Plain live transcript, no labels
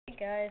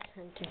guys,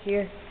 Hunter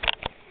here.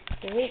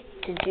 I hate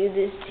to do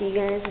this to you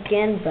guys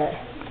again, but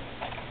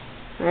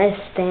my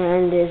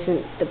stand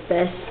isn't the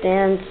best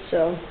stand,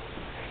 so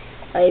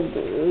I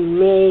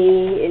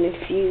may in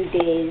a few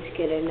days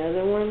get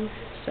another one.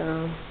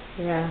 So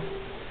yeah,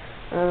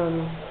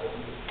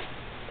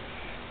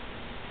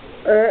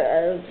 or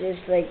I'll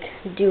just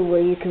do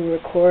where you can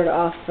record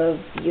off of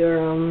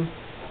your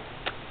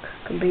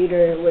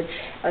computer, which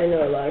I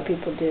know a lot of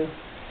people do.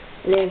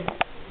 And then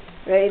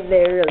right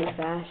there, really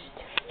fast.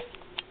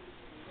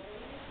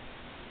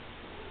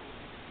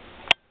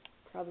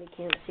 Probably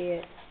can't see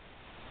it,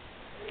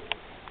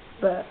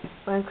 but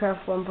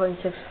Minecraft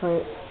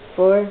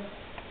 1.6.4,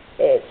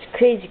 it's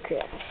Crazy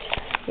Craft.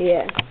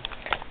 Yeah,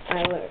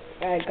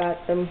 I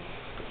got them.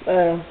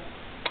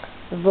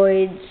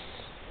 Void's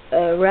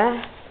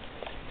Wrath.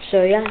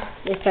 So yeah,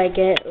 if I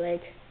get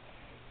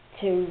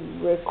to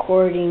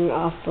recording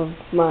off of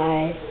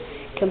my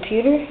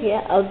computer,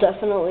 yeah, I'll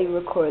definitely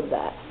record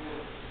that.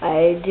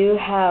 I do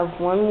have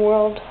one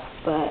world,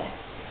 but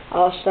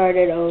I'll start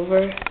it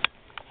over.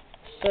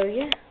 So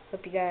yeah,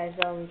 hope you guys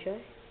all enjoy.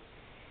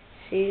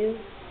 See you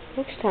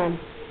next time.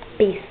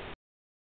 Peace.